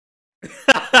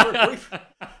The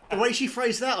way she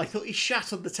phrased that, I thought he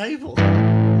shat on the table.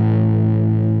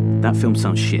 That film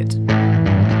sounds shit.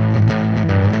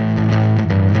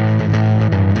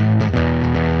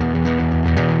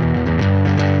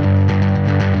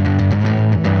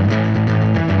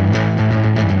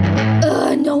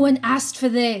 No one asked for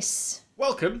this.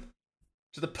 Welcome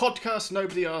to the podcast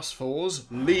nobody asked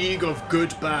for's League of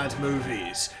Good Bad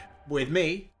Movies. With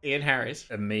me, Ian Harris.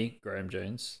 And me, Graham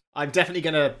Jones. I'm definitely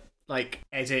going to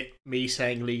edit me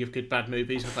saying League of Good Bad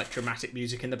Movies with dramatic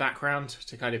music in the background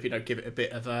to kind of, give it a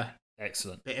bit of a...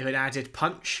 Excellent. Bit of an added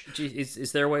punch.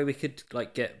 Is there a way we could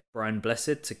get Brian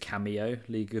Blessed to cameo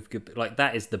League of Good...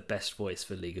 that is the best voice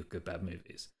for League of Good Bad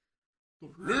Movies.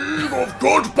 League of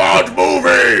Good Bad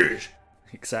Movies!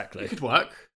 Exactly. It could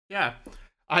work. Yeah.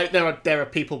 There are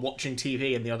people watching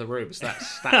TV in the other rooms. That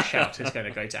shout is going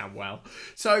to go down well.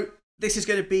 So this is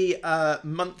going to be a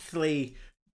monthly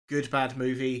Good Bad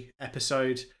Movie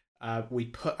episode. We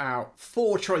put out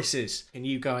 4 choices, and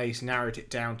you guys narrowed it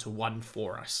down to 1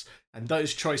 for us. And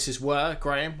those choices were,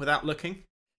 Graham, without looking.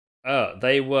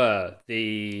 They were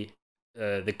the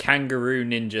kangaroo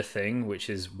ninja thing, which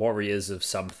is Warriors of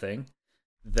something.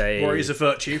 Warriors of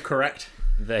Virtue, correct.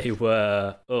 They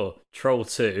were Troll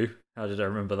 2. How did I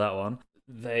remember that one?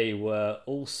 They were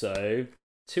also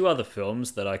 2 other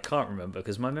films that I can't remember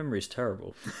because my memory is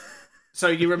terrible. So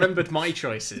you remembered my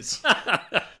choices.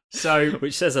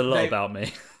 Which says a lot about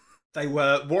me. They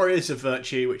were Warriors of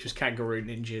Virtue, which was Kangaroo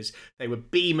Ninjas. They were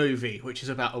Bee Movie, which is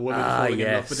about a woman falling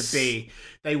in love with a bee.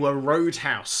 They were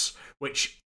Roadhouse,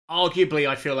 which arguably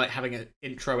I feel like having an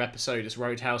intro episode as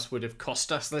Roadhouse would have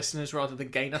cost us listeners rather than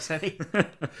gain us any.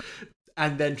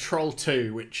 And then Troll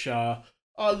 2, which our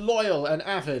loyal and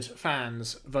avid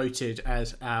fans voted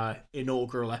as our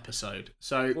inaugural episode.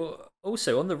 So, well,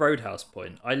 also on the Roadhouse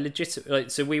point, I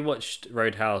so we watched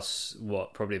Roadhouse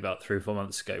probably about 3 or 4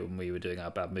 months ago when we were doing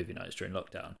our bad movie nights during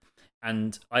lockdown,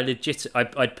 and I'd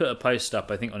put a post up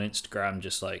I think on Instagram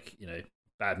just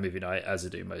bad movie night as I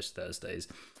do most Thursdays,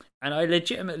 and I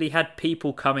legitimately had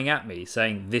people coming at me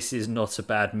saying this is not a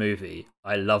bad movie.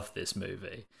 I love this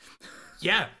movie.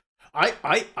 Yeah.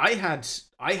 I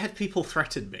had people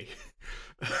threaten me,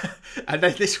 and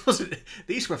then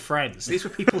these were friends. These were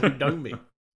people who know me.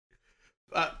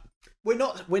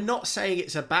 We're not saying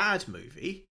it's a bad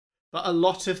movie, but a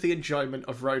lot of the enjoyment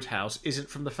of Roadhouse isn't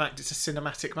from the fact it's a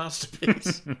cinematic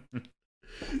masterpiece.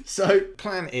 So,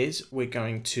 plan is we're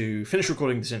going to finish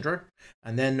recording this intro,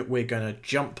 and then we're going to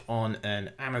jump on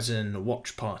an Amazon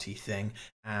watch party thing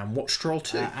and watch Troll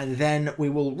 2. And then we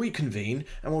will reconvene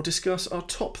and we'll discuss our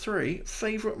top 3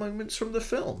 favourite moments from the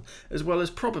film, as well as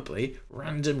probably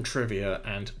random trivia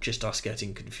and just us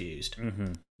getting confused.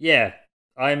 Mm-hmm. Yeah,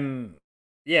 I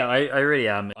really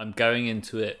am. I'm going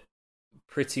into it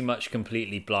pretty much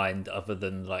completely blind, other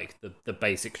than the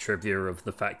basic trivia of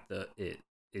the fact that it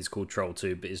is called Troll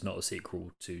 2, but is not a sequel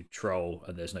to Troll,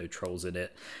 and there's no trolls in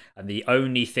it. And the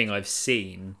only thing I've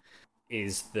seen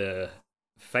is the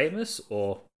famous,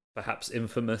 or perhaps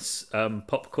infamous,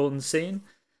 popcorn scene.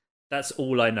 That's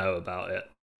all I know about it.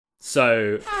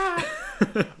 So...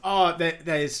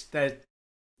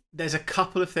 There's a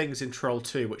couple of things in Troll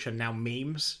 2 which are now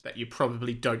memes that you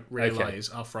probably don't realise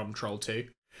are from Troll 2.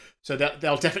 So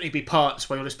there'll definitely be parts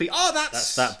where you'll just be,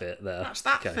 that's that bit there. That's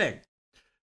that thing.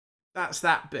 That's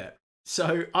that bit.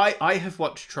 So I have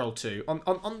watched Troll 2.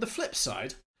 On the flip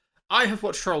side, I have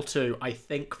watched Troll 2, I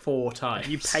think, 4 times.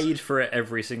 You paid for it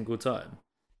every single time?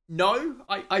 No,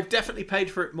 I've definitely paid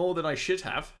for it more than I should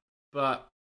have. But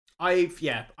I've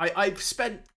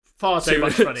spent far too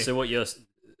much money. So what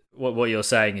you're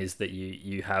saying is that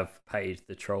you have paid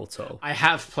the Troll toll? I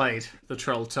have paid the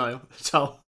Troll toll.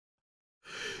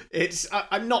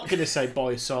 I'm not going to say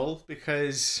boy soul,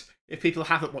 because if people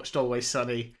haven't watched Always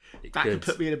Sunny, that could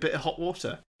put me in a bit of hot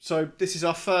water. So this is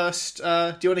our first... do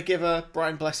you want to give a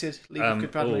Brian Blessed League of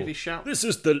Good Bad Movies shout?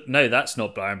 No, that's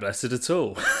not Brian Blessed at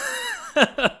all.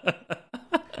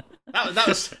 that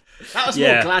was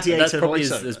more Gladiator that's probably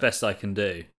voiceover. as best I can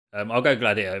do. I'll go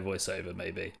Gladiator voiceover,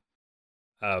 maybe.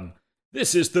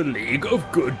 This is the League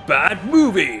of Good Bad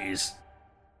Movies.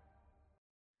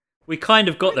 We kind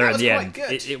of got there in the end.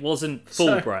 It wasn't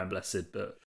full Brian Blessed,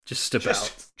 but just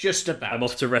about. Just about. I'm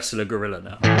off to wrestle a gorilla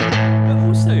now. But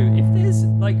also, if there's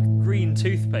green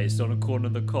toothpaste on a corner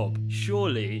of the cob,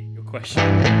 surely your question.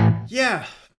 Yeah.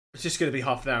 It's just going to be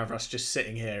half an hour of us just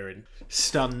sitting here in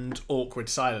stunned, awkward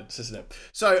silence, isn't it?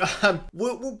 So,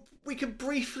 we can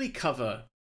briefly cover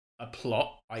a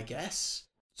plot, I guess.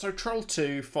 So, Troll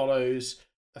 2 follows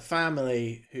a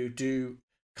family who do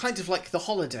kind of like The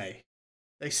Holiday.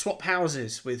 They swap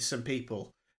houses with some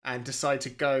people, and decide to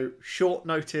go short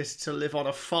notice to live on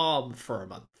a farm for a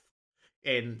month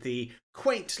in the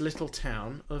quaint little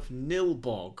town of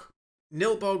Nilbog.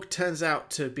 Nilbog turns out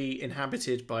to be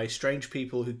inhabited by strange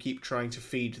people who keep trying to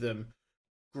feed them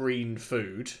green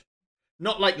food.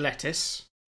 Not like lettuce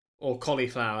or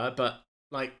cauliflower, but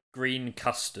like... green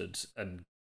custard and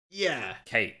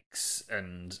cakes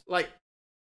and... like,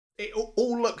 it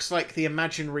all looks like the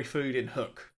imaginary food in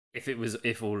Hook. If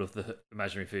all of the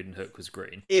imaginary food in Hook was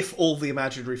green. If all the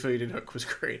imaginary food in Hook was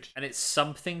green. And it's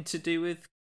something to do with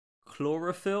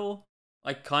chlorophyll,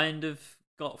 I kind of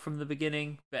got from the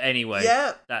beginning. But anyway,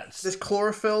 there's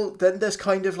chlorophyll, then there's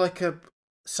kind of like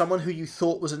someone who you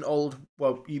thought was an old...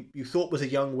 well, you thought was a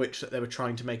young witch that they were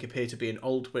trying to make appear to be an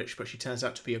old witch, but she turns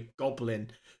out to be a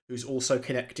goblin who's also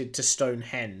connected to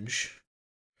Stonehenge,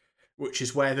 which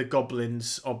is where the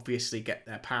goblins obviously get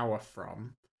their power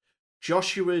from.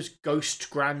 Joshua's ghost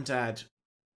granddad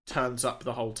turns up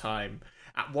the whole time.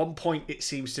 At one point, it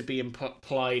seems to be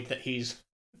implied that he's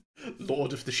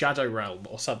Lord of the Shadow Realm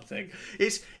or something.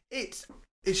 It's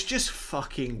just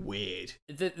fucking weird.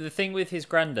 The thing with his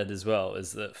granddad as well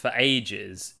is that for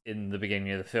ages in the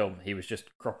beginning of the film, he was just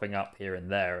cropping up here and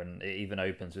there, and it even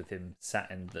opens with him sat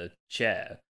in the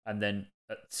chair. And then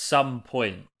at some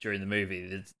point during the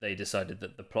movie, they decided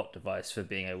that the plot device for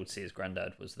being able to see his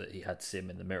granddad was that he had to see him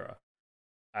in the mirror.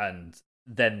 And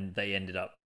then they ended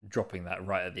up dropping that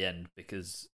right at the end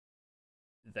because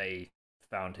they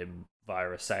found him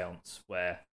via a seance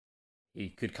where he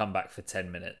could come back for 10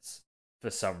 minutes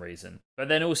for some reason. But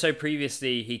then also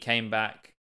previously he came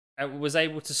back and was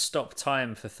able to stop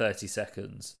time for 30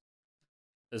 seconds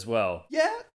as well.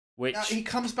 Yeah. Which he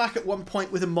comes back at one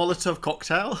point with a Molotov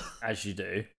cocktail. As you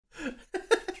do.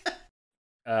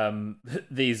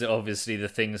 These are obviously the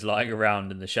things lying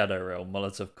around in the Shadow Realm: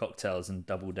 Molotov cocktails and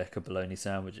double-decker bologna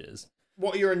sandwiches.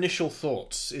 What are your initial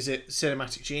thoughts? Is it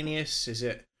cinematic genius? Is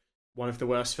it one of the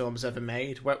worst films ever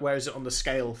made? Where is it on the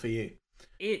scale for you?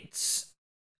 It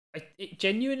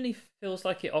genuinely feels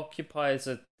like it occupies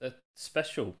a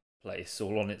special place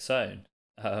all on its own.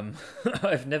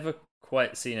 I've never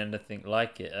quite seen anything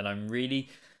like it, and I'm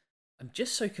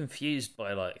just so confused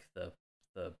by like the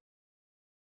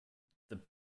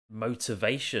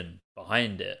motivation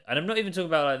behind it. And I'm not even talking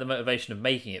about like the motivation of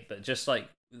making it, but just like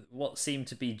what seemed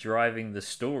to be driving the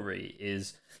story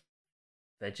is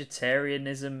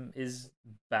vegetarianism is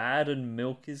bad and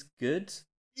milk is good.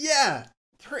 Yeah,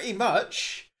 pretty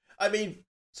much. I mean,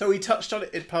 so we touched on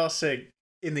it in passing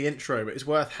in the intro, but it's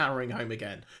worth hammering home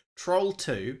again. Troll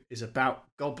 2 is about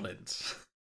goblins.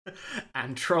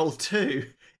 And Troll 2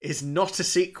 is not a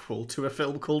sequel to a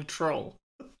film called Troll.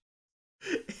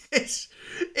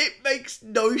 It makes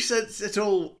no sense at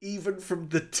all, even from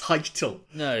the title.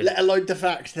 No. Let alone the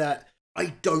fact that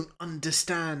I don't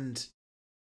understand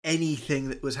anything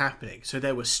that was happening. So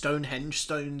there were Stonehenge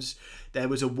stones. There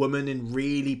was a woman in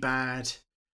really bad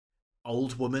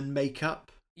old woman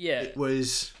makeup. Yeah. It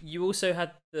was... You also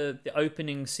had the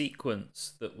opening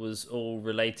sequence that was all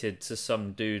related to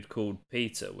some dude called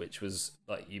Peter, which was,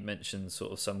 like you mentioned,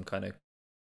 sort of some kind of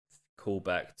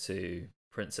callback to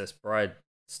Princess Bride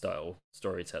style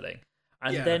storytelling.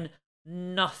 And then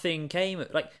nothing came.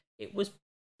 Like, it was...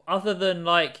 Other than,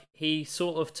 like, he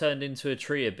sort of turned into a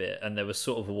tree a bit, and there was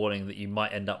sort of a warning that you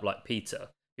might end up like Peter,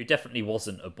 who definitely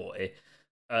wasn't a boy.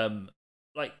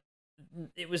 Like,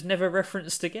 it was never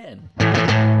referenced again.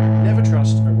 Never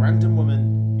trust a random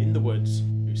woman in the woods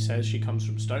who says she comes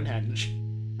from Stonehenge.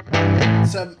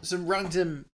 Some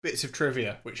random bits of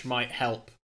trivia which might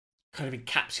help kind of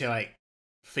encapsulate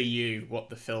for you what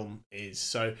the film is.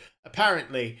 So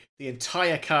apparently the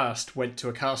entire cast went to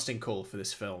a casting call for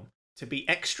this film to be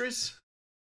extras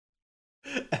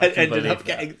and ended up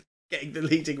getting the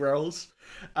leading roles.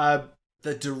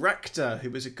 The director, who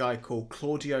was a guy called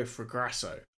Claudio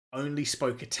Fragrasso, only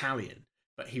spoke Italian,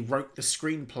 but he wrote the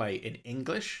screenplay in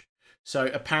English. So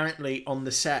apparently on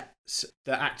the sets,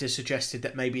 the actors suggested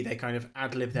that maybe they kind of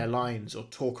ad-lib their lines or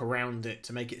talk around it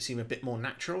to make it seem a bit more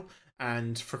natural.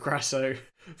 And Fragrasso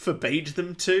forbade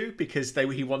them to because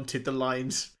he wanted the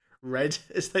lines read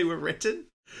as they were written.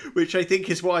 Which I think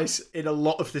is why in a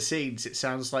lot of the scenes it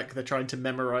sounds like they're trying to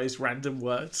memorize random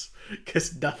words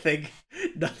because nothing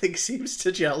seems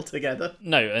to gel together.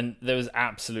 No, and there was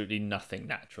absolutely nothing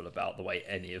natural about the way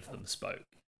any of them spoke.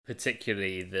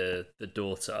 Particularly the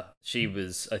daughter.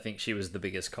 I think she was the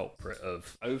biggest culprit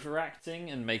of overacting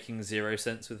and making zero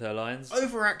sense with her lines.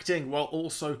 Overacting while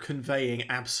also conveying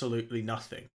absolutely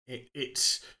nothing.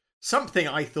 It's something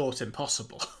I thought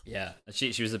impossible. Yeah,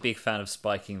 she was a big fan of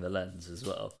spiking the lens as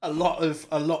well. A lot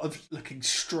of looking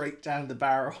straight down the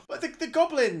barrel. But the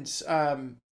goblins,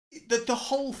 the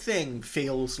whole thing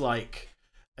feels like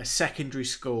a secondary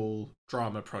school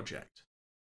drama project,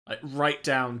 like right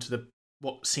down to the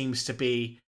what seems to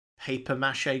be paper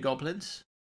mache goblins.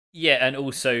 Yeah, and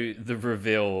also the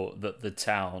reveal that the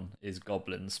town is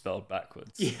goblins spelled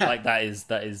backwards. Yeah. Like that is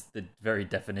the very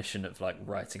definition of like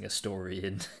writing a story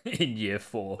in in year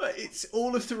 4. But it's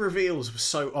all of the reveals were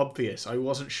so obvious. I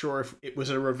wasn't sure if it was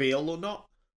a reveal or not.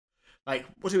 Like,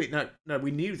 what do we? No,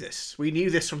 we knew this. We knew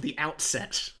this from the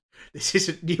outset. This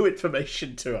isn't new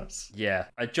information to us. Yeah,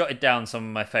 I jotted down some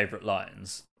of my favorite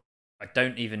lines. I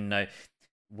don't even know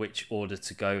which order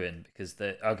to go in because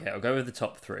I'll go with the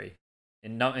top 3.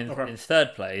 In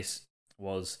third place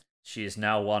was "She is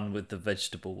now one with the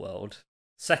vegetable world."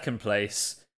 Second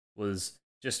place was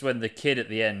just when the kid at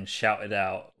the end shouted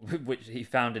out, which he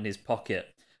found in his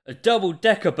pocket, "A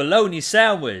double-decker bologna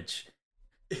sandwich."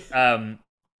 And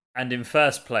in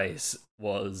first place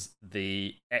was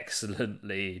the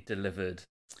excellently delivered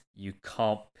 "You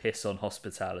can't piss on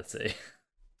hospitality."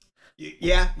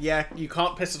 Yeah, you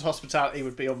can't piss on hospitality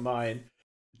would be on mine.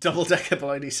 Double-decker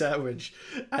bologna sandwich.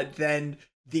 And then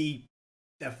the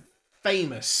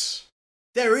famous,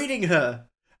 they're eating her,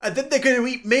 and then they're going to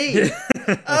eat me.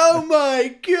 Oh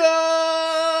my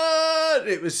god!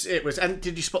 It was, and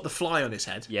did you spot the fly on his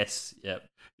head? Yes, yep.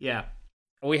 Yeah.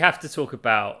 We have to talk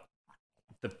about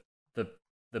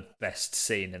the best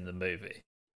scene in the movie.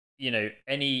 You know,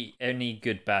 any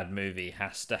good bad movie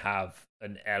has to have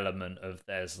an element of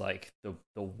there's like the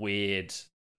weird.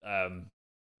 I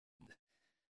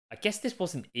guess this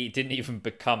it didn't even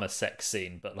become a sex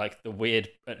scene, but like the weird,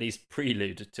 at least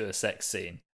prelude to a sex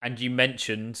scene. And you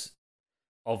mentioned,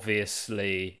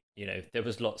 obviously, you know, there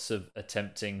was lots of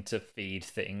attempting to feed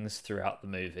things throughout the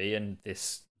movie, and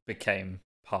this became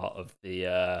part of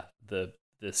the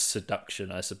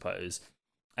seduction, I suppose.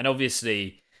 And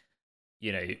obviously,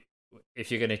 you know,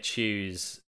 if you're going to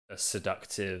choose a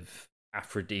seductive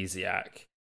aphrodisiac,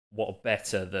 what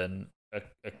better than a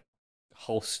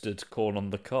holstered corn on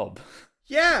the cob?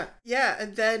 Yeah,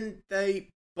 and then they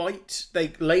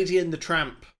Lady and the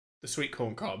Tramp the sweet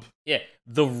corn cob. Yeah,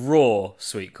 the raw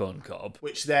sweet corn cob.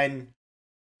 Which then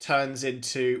turns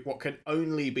into what can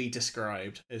only be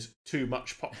described as too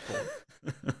much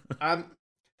popcorn.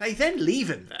 They then leave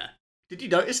him there. Did you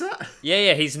notice that?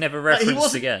 Yeah, he's never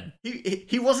referenced again.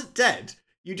 He wasn't dead.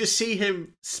 You just see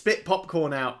him spit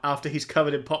popcorn out after he's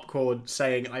covered in popcorn,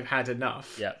 saying, "I've had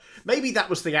enough." Yeah. Maybe that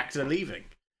was the actor leaving.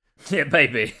 Yeah,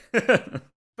 maybe.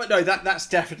 But no, that's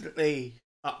definitely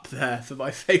up there for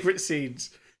my favourite scenes,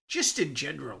 just in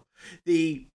general.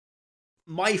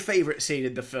 My favourite scene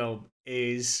in the film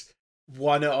is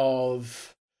one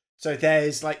of... So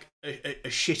there's like a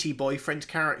shitty boyfriend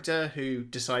character who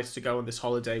decides to go on this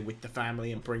holiday with the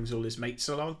family and brings all his mates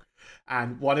along.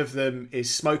 And one of them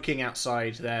is smoking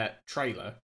outside their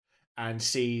trailer and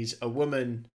sees a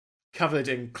woman covered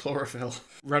in chlorophyll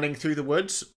running through the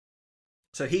woods.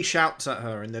 So he shouts at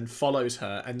her and then follows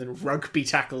her and then rugby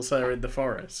tackles her in the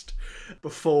forest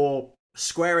before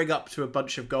squaring up to a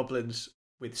bunch of goblins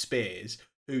with spears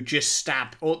who just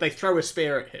stab, or they throw a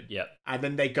spear at him. Yep. And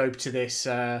then they go to this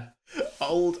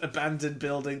old abandoned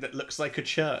building that looks like a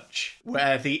church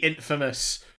where the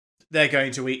infamous "they're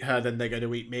going to eat her, then they're going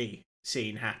to eat me"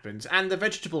 scene happens. And the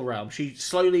vegetable realm, she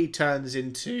slowly turns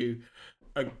into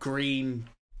a green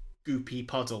goopy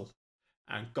puddle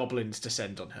and goblins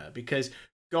descend on her because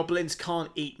goblins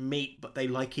can't eat meat, but they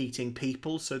like eating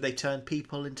people, so they turn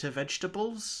people into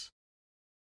vegetables.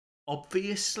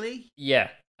 Obviously. Yeah,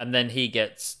 and then he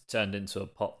gets turned into a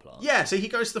pot plant. Yeah, so he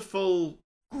goes the full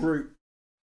group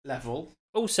level.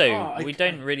 Also, we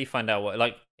don't really find out what...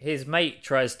 Like, his mate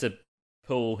tries to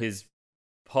pull his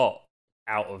pot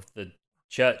out of the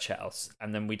church house,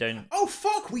 and then we don't... Oh,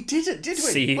 fuck, we didn't, did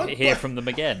we? Hear from them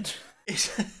again.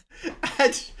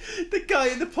 And the guy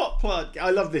in the pot plant... I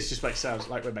love this, just makes it sound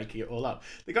like we're making it all up.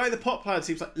 The guy in the pot plant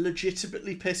seems like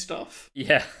legitimately pissed off.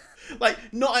 Yeah. Like,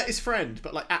 not at his friend,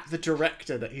 but like at the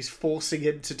director that he's forcing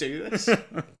him to do this.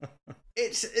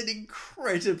 It's an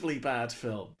incredibly bad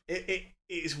film. It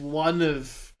is one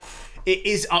of... It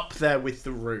is up there with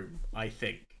The Room, I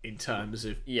think, in terms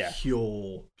of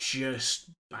pure,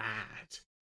 just bad.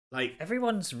 Like,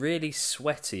 everyone's really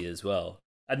sweaty as well.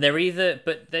 And they're either...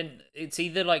 But then it's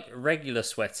either like regular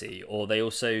sweaty, or they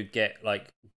also get like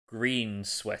green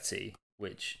sweaty,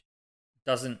 which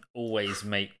doesn't always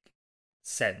make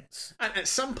sense. And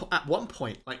at one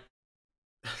point, like,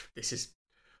 this is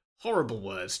horrible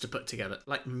words to put together,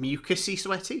 like mucusy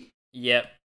sweaty. Yep.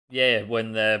 Yeah,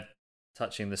 when they're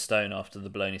touching the stone after the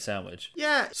bologna sandwich.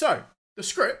 Yeah, so the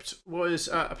script was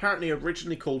apparently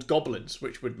originally called Goblins,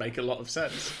 which would make a lot of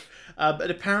sense.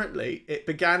 But apparently, it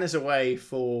began as a way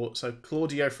for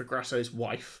Claudio Fragrasso's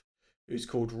wife, who's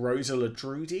called Rosa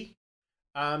Ladrudi,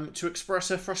 to express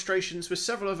her frustrations with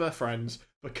several of her friends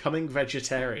becoming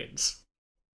vegetarians,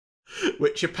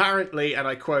 which apparently, and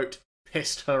I quote,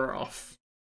 pissed her off.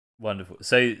 Wonderful.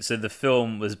 So the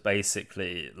film was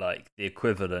basically like the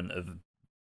equivalent of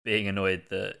being annoyed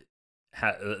that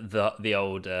the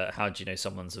old "how do you know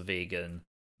someone's a vegan?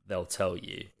 They'll tell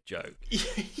you" joke.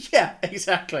 Yeah,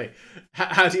 exactly.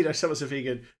 How do you know someone's a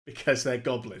vegan? Because they're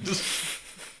goblins.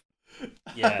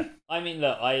 Yeah, I mean,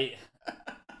 look, I'd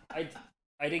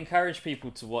encourage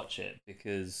people to watch it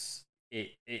because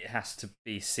it has to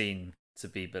be seen to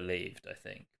be believed, I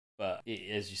think. But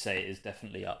as you say, it is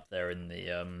definitely up there in the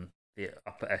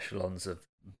upper echelons of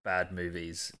bad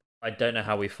movies. I don't know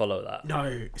how we follow that.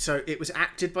 No, so it was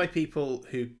acted by people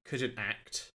who couldn't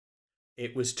act.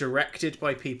 It was directed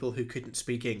by people who couldn't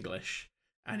speak English,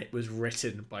 and it was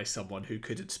written by someone who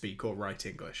couldn't speak or write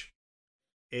English.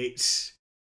 It's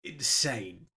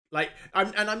insane. Like,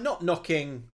 I'm not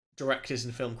knocking directors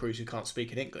and film crews who can't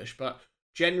speak in English, but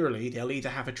generally they'll either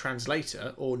have a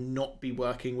translator or not be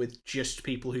working with just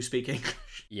people who speak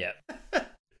English. Yeah.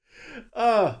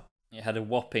 Oh, It had a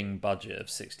whopping budget of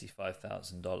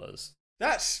 $65,000.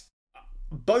 that's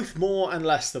both more and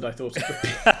less than I thought it would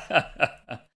be.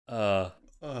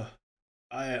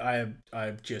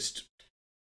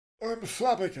 I'm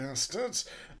flabbergasted.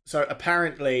 So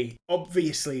apparently,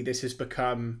 obviously, this has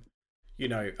become,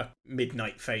 a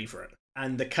midnight favourite,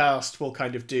 and the cast will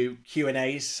kind of do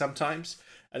Q&As sometimes.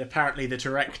 And apparently, the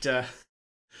director,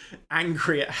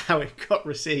 angry at how it got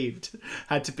received,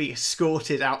 had to be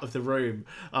escorted out of the room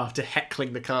after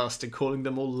heckling the cast and calling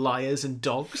them all liars and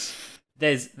dogs.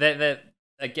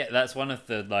 Again, that's one of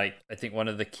the I think one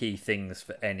of the key things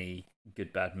for any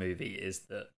good bad movie is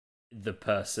that the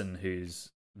person whose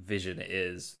vision it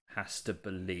is has to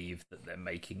believe that they're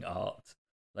making art.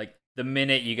 Like, the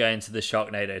minute you go into the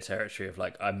Sharknado territory of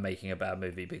I'm making a bad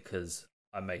movie because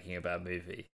I'm making a bad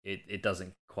movie, it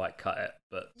doesn't quite cut it.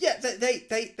 But yeah,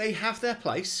 they have their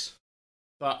place,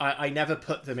 but I never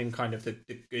put them in kind of the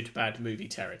good bad movie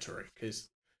territory because,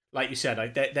 like you said,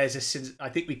 I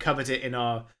think we covered it in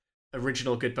our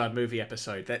original good bad movie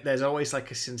episode. There's always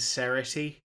a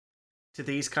sincerity to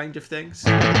these kind of things.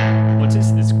 What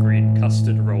is this green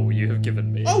custard roll you have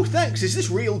given me? Oh, thanks. Is this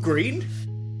real green?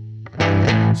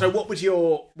 So, what would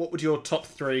your top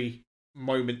 3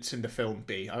 moments in the film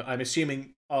be? I'm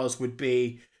assuming ours would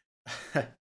be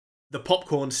the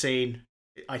popcorn scene.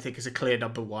 I think is a clear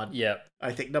number 1. Yeah.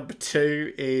 I think number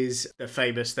 2 is the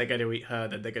famous "they're going to eat her,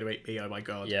 then they're going to eat me. Oh my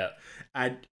god." Yeah.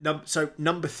 And so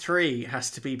number 3 has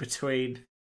to be between,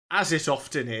 as it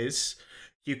often is,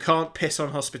 "You can't piss on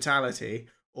hospitality"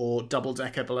 or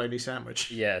 "double-decker bologna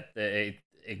sandwich." Yeah,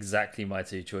 exactly my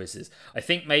 2 choices. I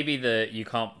think maybe "you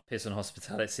can't piss on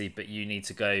hospitality, but you need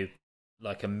to go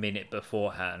a minute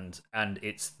beforehand," and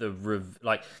it's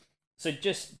So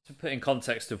just to put in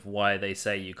context of why they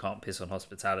say you can't piss on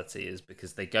hospitality is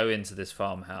because they go into this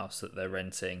farmhouse that they're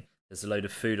renting. There's a load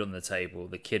of food on the table.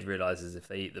 The kid realizes if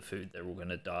they eat the food, they're all going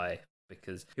to die.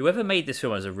 Because whoever made this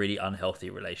film has a really unhealthy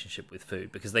relationship with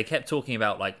food, because they kept talking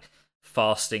about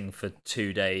fasting for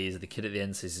 2 days. The kid at the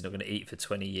end says he's not going to eat for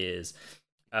 20 years.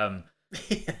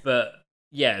 But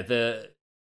yeah,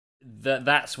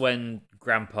 that's when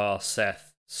Grandpa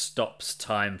Seth stops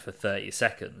time for 30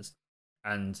 seconds.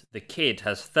 And the kid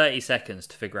has 30 seconds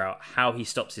to figure out how he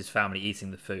stops his family eating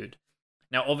the food.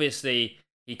 Now, obviously,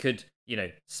 he could,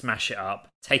 smash it up,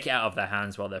 take it out of their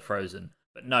hands while they're frozen.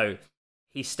 But no,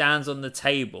 he stands on the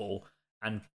table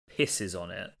and pisses on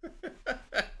it.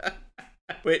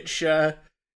 Which,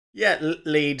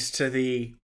 leads to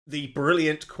the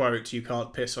brilliant quote, "You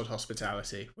can't piss on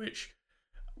hospitality," which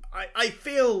I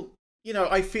feel,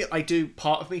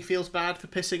 part of me feels bad for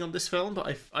pissing on this film,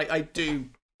 but I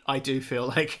do feel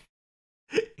like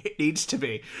it needs to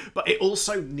be, but it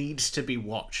also needs to be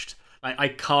watched. I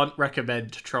can't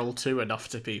recommend Troll 2 enough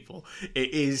to people.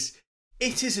 It is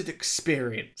an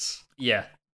experience. Yeah,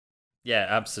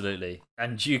 absolutely,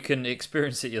 and you can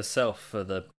experience it yourself for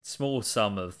the small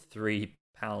sum of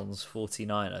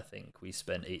 £3.49. I think we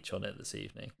spent each on it this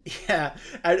evening. Yeah,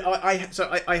 and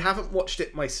I haven't watched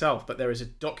it myself, but there is a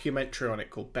documentary on it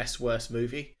called Best Worst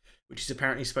Movie, which is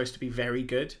apparently supposed to be very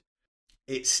good.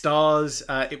 It stars.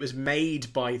 It was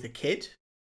made by the kid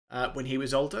when he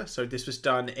was older. So this was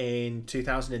done in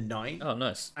 2009. Oh,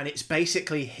 nice. And it's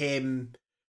basically him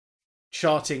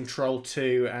charting Troll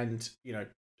 2 and,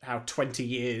 how 20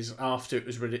 years after it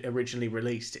was originally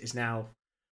released, it is now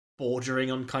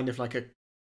bordering on kind of a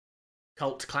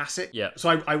cult classic. Yeah. So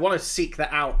I want to seek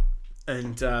that out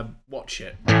and watch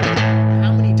it.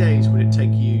 How many days would it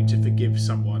take you to forgive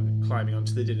someone climbing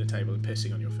onto the dinner table and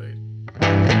pissing on your food?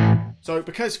 So,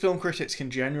 because film critics can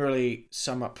generally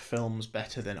sum up films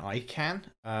better than I can,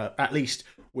 at least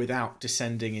without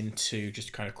descending into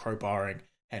just kind of crowbarring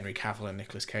Henry Cavill and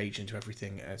Nicolas Cage into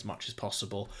everything as much as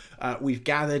possible, we've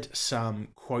gathered some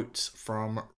quotes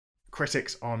from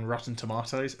critics on Rotten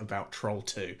Tomatoes about Troll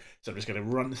 2. So I'm just going to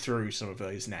run through some of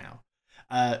those now.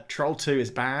 Troll 2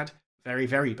 is bad, very,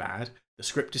 very bad. The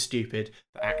script is stupid,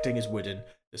 the acting is wooden,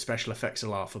 the special effects are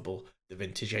laughable, the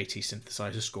vintage 80s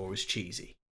synthesizer score is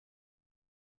cheesy.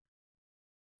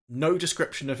 No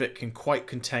description of it can quite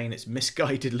contain its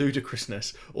misguided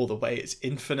ludicrousness or the way its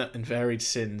infinite and varied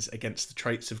sins against the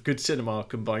traits of good cinema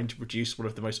combine to produce one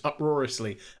of the most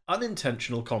uproariously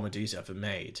unintentional comedies ever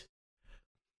made.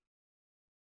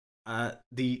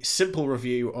 The simple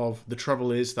review of The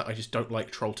Trouble is that I just don't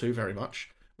like Troll 2 very much,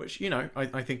 which,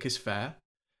 I think is fair.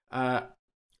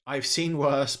 I've seen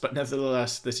worse, but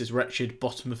nevertheless, this is wretched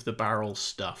bottom-of-the-barrel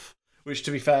stuff, which,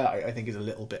 to be fair, I think is a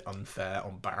little bit unfair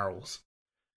on barrels.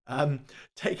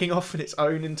 Taking off in its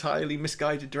own entirely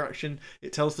misguided direction,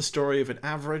 it tells the story of an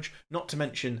average, not to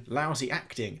mention lousy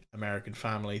acting, American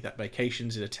family that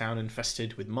vacations in a town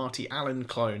infested with Marty Allen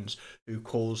clones who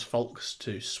cause folks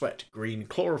to sweat green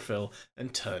chlorophyll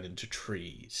and turn into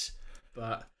trees.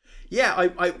 But yeah,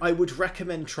 I would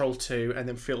recommend Troll 2, and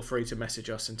then feel free to message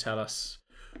us and tell us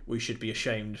we should be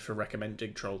ashamed for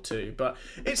recommending Troll 2. But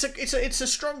it's a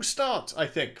strong start, I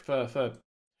think, for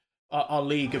our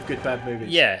league of good bad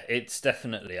movies. Yeah, it's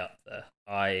definitely up there.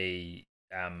 I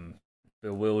am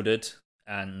bewildered,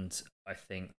 and I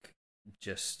think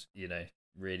just,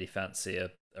 really fancy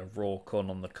a raw corn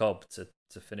on the cob to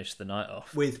finish the night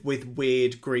off. With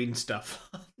weird green stuff.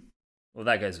 Well,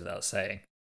 that goes without saying.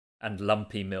 And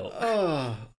lumpy milk.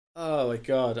 Oh my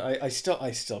god. I still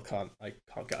can't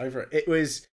get over it. It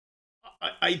was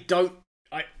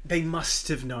they must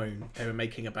have known they were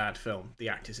making a bad film, the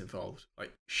actors involved.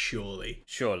 Surely.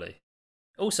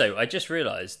 Also, I just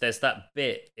realised there's that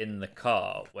bit in the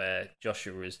car where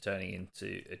Joshua is turning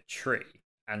into a tree,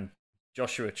 and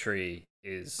Joshua Tree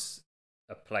is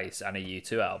a place and a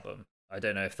U2 album. I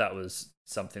don't know if that was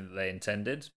something that they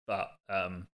intended, but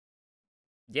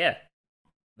yeah,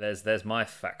 there's my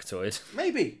factoid.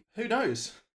 Maybe. Who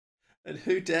knows? And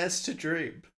who dares to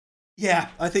dream? Yeah,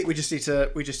 I think we just need to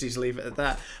leave it at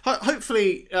that.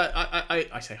 Hopefully,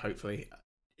 I say hopefully,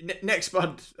 next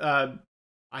month.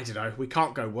 I don't know. We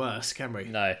can't go worse, can we?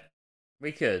 No,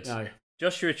 we could. No.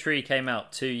 Joshua Tree came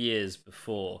out 2 years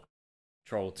before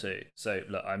Troll 2. So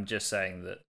look, I'm just saying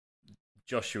that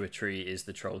Joshua Tree is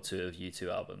the Troll 2 of U2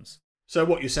 albums. So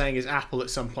what you're saying is Apple at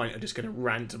some point are just going to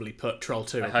randomly put Troll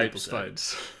 2 on people's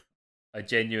phones. I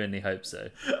genuinely hope so.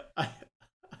 I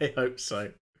hope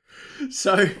so.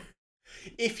 So,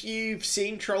 if you've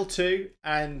seen Troll 2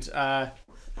 and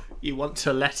you want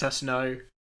to let us know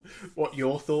what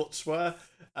your thoughts were,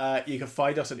 you can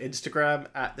find us on Instagram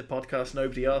at the podcast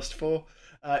Nobody Asked For.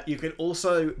 You can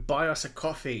also buy us a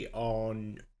coffee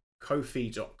on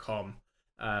ko-fi.com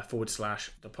 /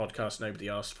 the podcast Nobody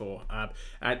Asked For.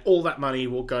 And all that money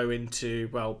will go into,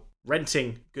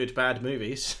 renting good bad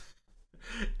movies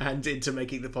and into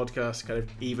making the podcast kind of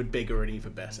even bigger and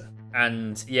even better.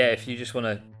 And yeah, if you just want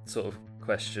to sort of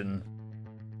question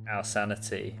our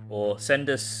sanity or send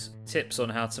us tips on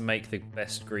how to make the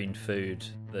best green food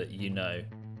that you know,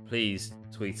 please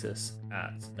tweet us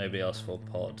at Nobody Asked For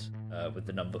Pod with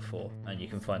the number 4, and you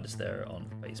can find us there on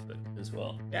Facebook as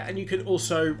well. Yeah, and you can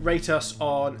also rate us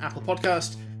on Apple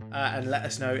Podcast and let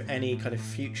us know any kind of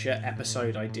future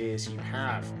episode ideas you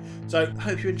have. So,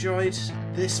 hope you enjoyed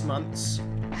this month's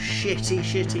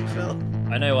shitty film.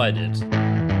 I know I did.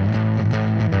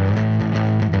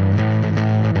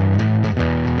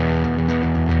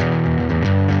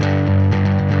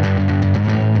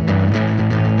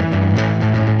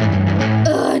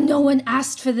 No one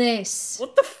asked for this.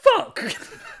 What the fuck?